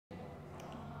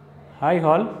Hi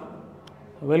all,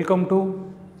 welcome to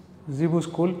Zebu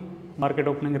School Market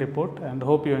Opening Report and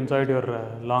hope you enjoyed your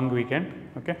long weekend.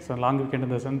 Okay, so long weekend in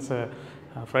the sense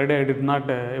Friday I did not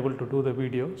able to do the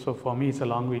video, so for me it's a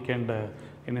long weekend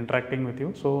in interacting with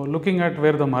you. So looking at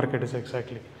where the market is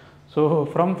exactly. So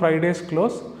from Friday's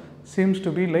close seems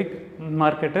to be like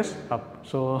market is up.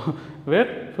 So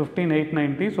where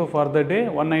 15,890. So for the day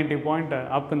 190 point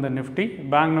up in the Nifty.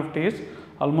 Bank Nifty is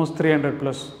almost 300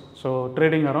 plus. So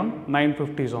trading around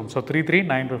 950 zone. So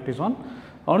 950 zone.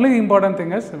 Only the important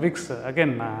thing is VIX.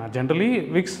 Again, generally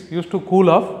VIX used to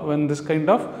cool off when this kind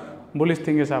of bullish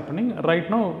thing is happening. Right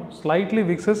now, slightly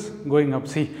VIX is going up.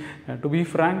 See, to be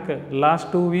frank,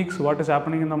 last 2 weeks, what is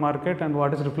happening in the market and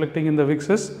what is reflecting in the VIX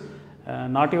is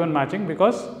not even matching,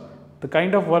 because the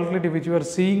kind of volatility which you are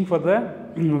seeing for the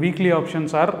weekly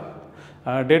options are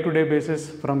day-to-day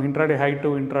basis from intraday high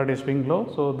to intraday swing low.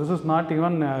 So this is not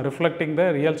even reflecting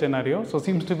the real scenario. So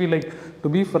seems to be like, to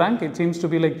be frank, it seems to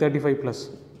be like 35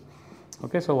 plus.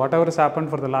 Okay, so whatever has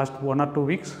happened for the last 1 or 2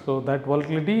 weeks, so that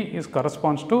volatility is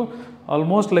corresponds to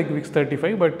almost like VIX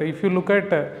 35. But if you look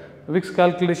at VIX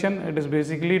calculation, it is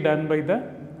basically done by the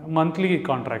monthly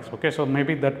contracts. Okay, so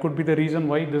maybe that could be the reason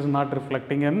why this is not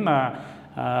reflecting in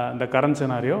the current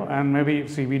scenario, and maybe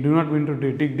see, we do not going to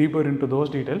dig deeper into those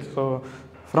details. So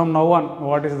from now on,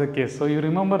 what is the case? So you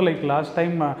remember like last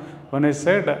time when I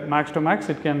said max to max,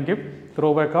 it can give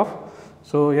throwback of.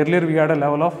 So earlier we had a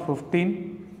level of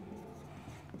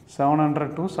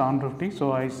 15,700 to 750.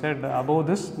 So I said above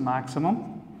this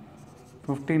maximum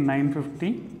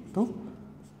 15,950 to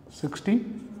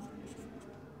 16.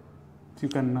 You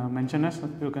can mention as,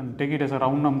 you can take it as a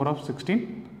round number of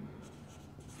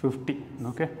 1650.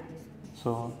 Okay,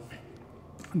 so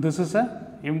this is a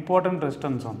important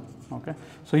resistance zone. Okay,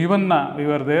 so even we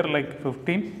were there like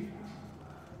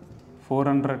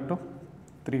 15,400 to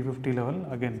 350 level,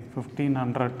 again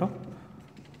 1500 to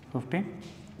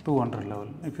 15,200 level.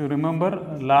 If you remember,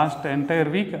 last entire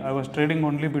week I was trading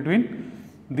only between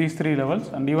these 3 levels,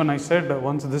 and even I said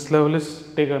once this level is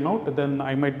taken out, then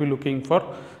I might be looking for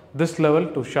this level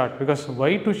to short. Because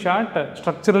why to short?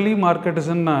 Structurally market is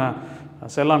in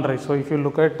sell and rise. So if you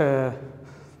look at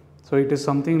so it is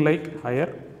something like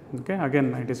higher. Okay,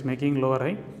 again it is making lower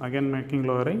high, again making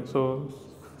lower high. So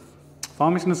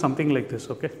formation is something like this.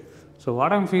 Okay, so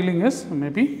what I am feeling is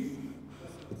maybe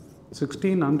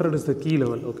 1600 is the key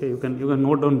level. Okay, you can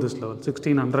note down this level,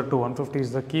 1600 to 150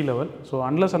 is the key level. So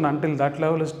unless and until that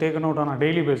level is taken out on a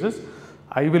daily basis,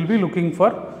 I will be looking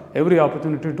for every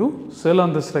opportunity to sell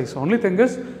on this rise. Only thing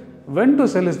is, when to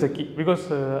sell is the key, because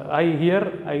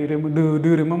do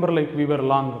you remember like we were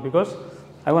long, because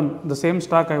I won the same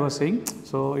stock I was saying.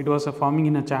 So it was forming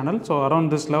in a channel. So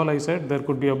around this level I said there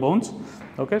could be a bounce.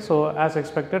 Okay, so as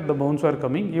expected the bounce were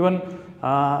coming. Even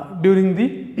during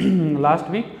the last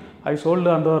week I sold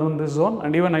around this zone,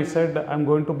 and even I said I am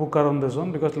going to book around this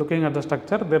zone, because looking at the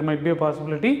structure there might be a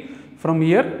possibility from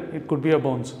here it could be a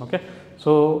bounce. Okay,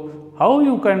 so how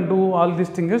you can do all these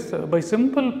things is by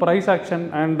simple price action,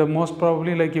 and most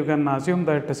probably like you can assume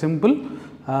that simple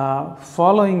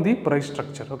following the price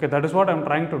structure. Okay, that is what I am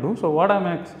trying to do. So what I am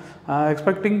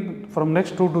expecting from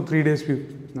next 2 to 3 days view.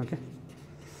 Okay,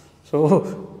 so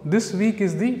this week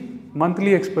is the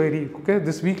monthly expiry. Okay,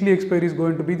 this weekly expiry is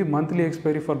going to be the monthly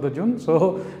expiry for the June.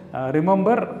 So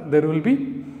remember, there will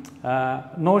be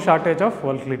no shortage of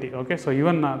volatility. Okay, so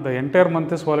even the entire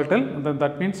month is volatile, then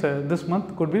that means this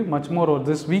month could be much more, or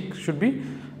this week should be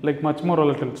like much more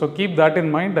volatile. So keep that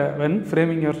in mind when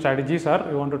framing your strategies or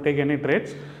you want to take any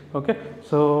trades. Okay,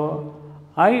 so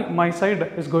my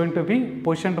side is going to be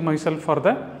positioned myself for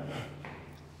the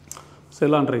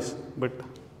sell and rise. But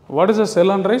what is a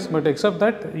sell and rise? But except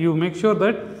that you make sure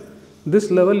that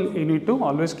this level you need to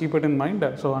always keep it in mind.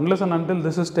 So unless and until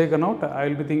this is taken out, I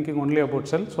will be thinking only about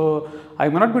sell. So I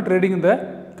may not be trading in the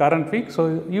current week.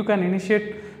 So you can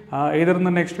initiate either in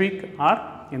the next week or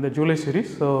in the July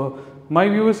series. So my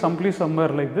view is simply somewhere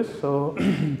like this. So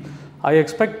I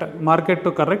expect market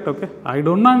to correct. Okay, I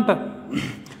do not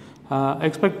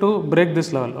expect to break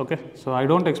this level. Okay, so I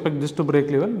don't expect this to break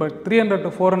level, but 300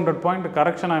 to 400 point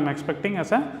correction I am expecting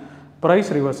as a price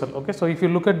reversal. Okay, so if you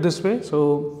look at this way,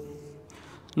 so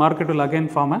market will again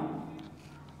form a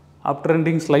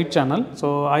uptrending slight channel.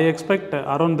 So I expect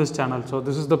around this channel. So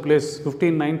this is the place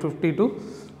 15,950 to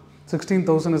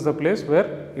 16,000 is the place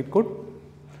where it could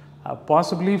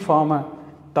possibly form a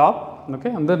top. Okay,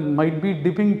 and then might be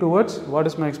dipping towards, what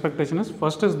is my expectation is,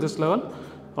 first is this level.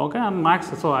 Okay, and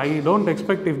max. So I don't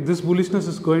expect, if this bullishness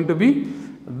is going to be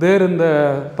there in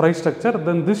the price structure,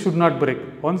 then this should not break.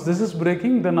 Once this is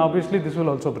breaking, then obviously this will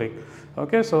also break.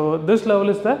 Okay, so this level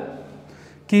is the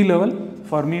key level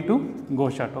for me to go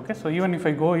short. Okay, so even if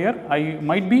I go here, I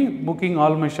might be booking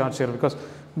all my shorts here, because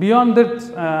beyond that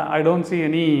I don't see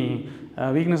any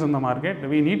weakness in the market.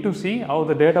 We need to see how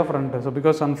the data front is. So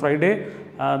because on Friday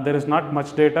there is not much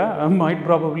data, might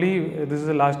probably this is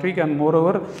the last week, and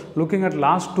moreover looking at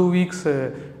last 2 weeks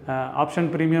option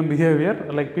premium behavior,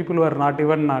 like people were not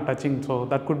even touching, so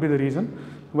that could be the reason.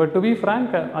 But to be frank,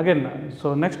 again,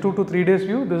 so next 2 to 3 days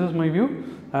view, this is my view,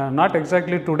 not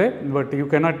exactly today, but you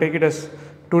cannot take it as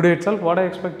today itself. What I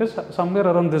expect is somewhere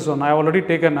around this zone. I have already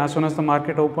taken as soon as the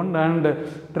market opened, and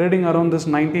trading around this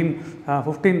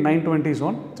 15 920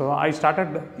 zone. So I started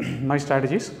my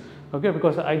strategies. Okay,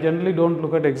 because I generally don't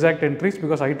look at exact entries,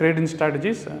 because I trade in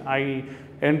strategies. I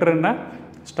enter in a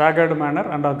staggered manner,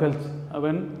 and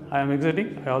when I am exiting,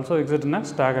 I also exit in a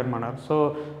staggered manner. So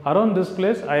around this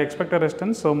place I expect a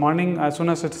resistance. So morning, as soon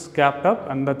as it's gapped up,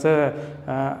 and that's a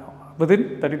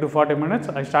within 30 to 40 minutes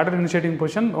I started initiating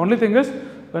position. Only thing is,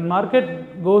 when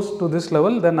market goes to this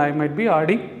level, then I might be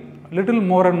adding little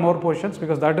more and more positions,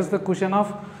 because that is the cushion of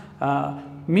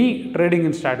me trading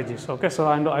in strategies. Okay, so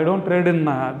I don't trade in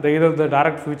either the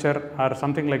direct future or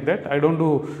something like that. I don't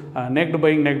do naked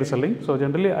buying, naked selling. So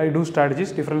generally I do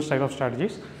strategies, different style of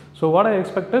strategies. So what I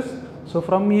expect is, so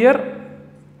from here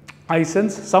I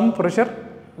sense some pressure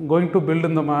going to build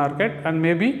in the market, and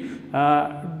maybe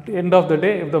end of the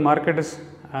day, if the market is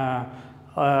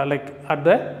like at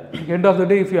the end of the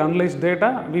day, if you analyze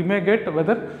data, we may get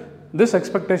whether this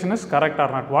expectation is correct or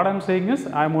not. What I am saying is,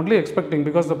 I am only expecting,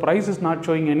 because the price is not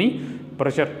showing any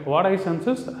pressure. What I sense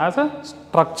is, as a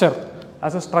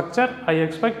structure, I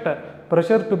expect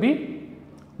pressure to be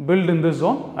built in this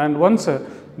zone, and once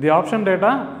the option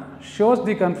data shows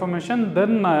the confirmation,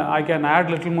 then I can add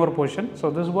little more position.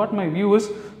 So this is what my view is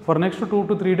for next 2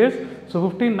 to 3 days. So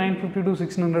 15,950 to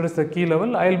 1600 is the key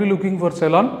level. I will be looking for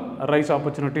sell on rise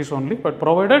opportunities only, but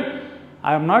provided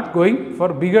I am not going for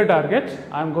bigger targets,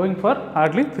 I am going for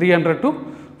hardly 300 to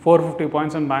 450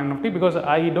 points in Bank Nifty, because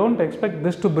I don't expect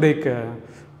this to break,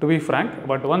 to be frank.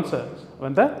 But once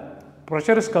when the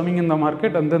pressure is coming in the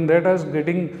market, and then data is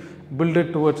getting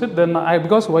built towards it, then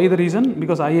because why the reason?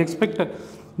 Because I expect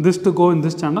this to go in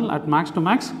this channel at max to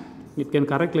max. It can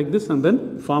correct like this and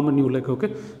then form a new leg.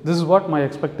 Okay, this is what my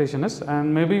expectation is,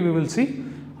 and maybe we will see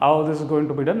how this is going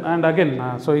to be done. And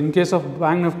again, so in case of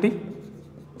Bank Nifty,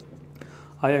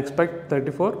 I expect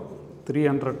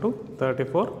 34,300 to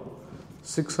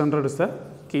 34,600 is the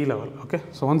key level. Okay,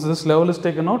 so once this level is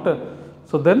taken out,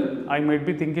 so then I might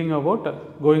be thinking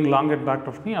about going long at Bank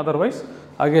Nifty. Otherwise,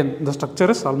 again, the structure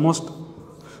is almost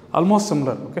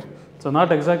similar. Okay, so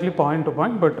not exactly point to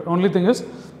point, but only thing is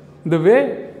the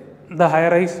way the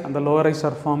higher rise and the lower rise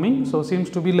are forming, so seems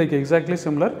to be like exactly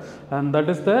similar, and that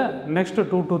is the next 2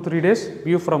 to 3 days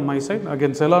view from my side.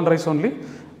 Again, sell on rise only,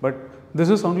 but this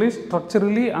is only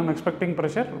structurally I am expecting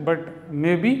pressure, but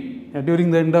maybe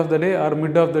during the end of the day or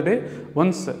mid of the day,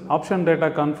 once option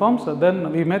data confirms, then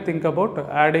we may think about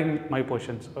adding my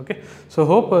positions. Okay, so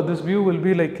hope this view will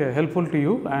be like helpful to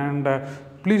you, and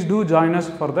please do join us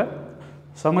for the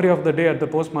summary of the day at the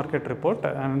post market report,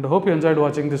 and hope you enjoyed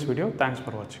watching this video. Thanks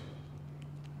for watching.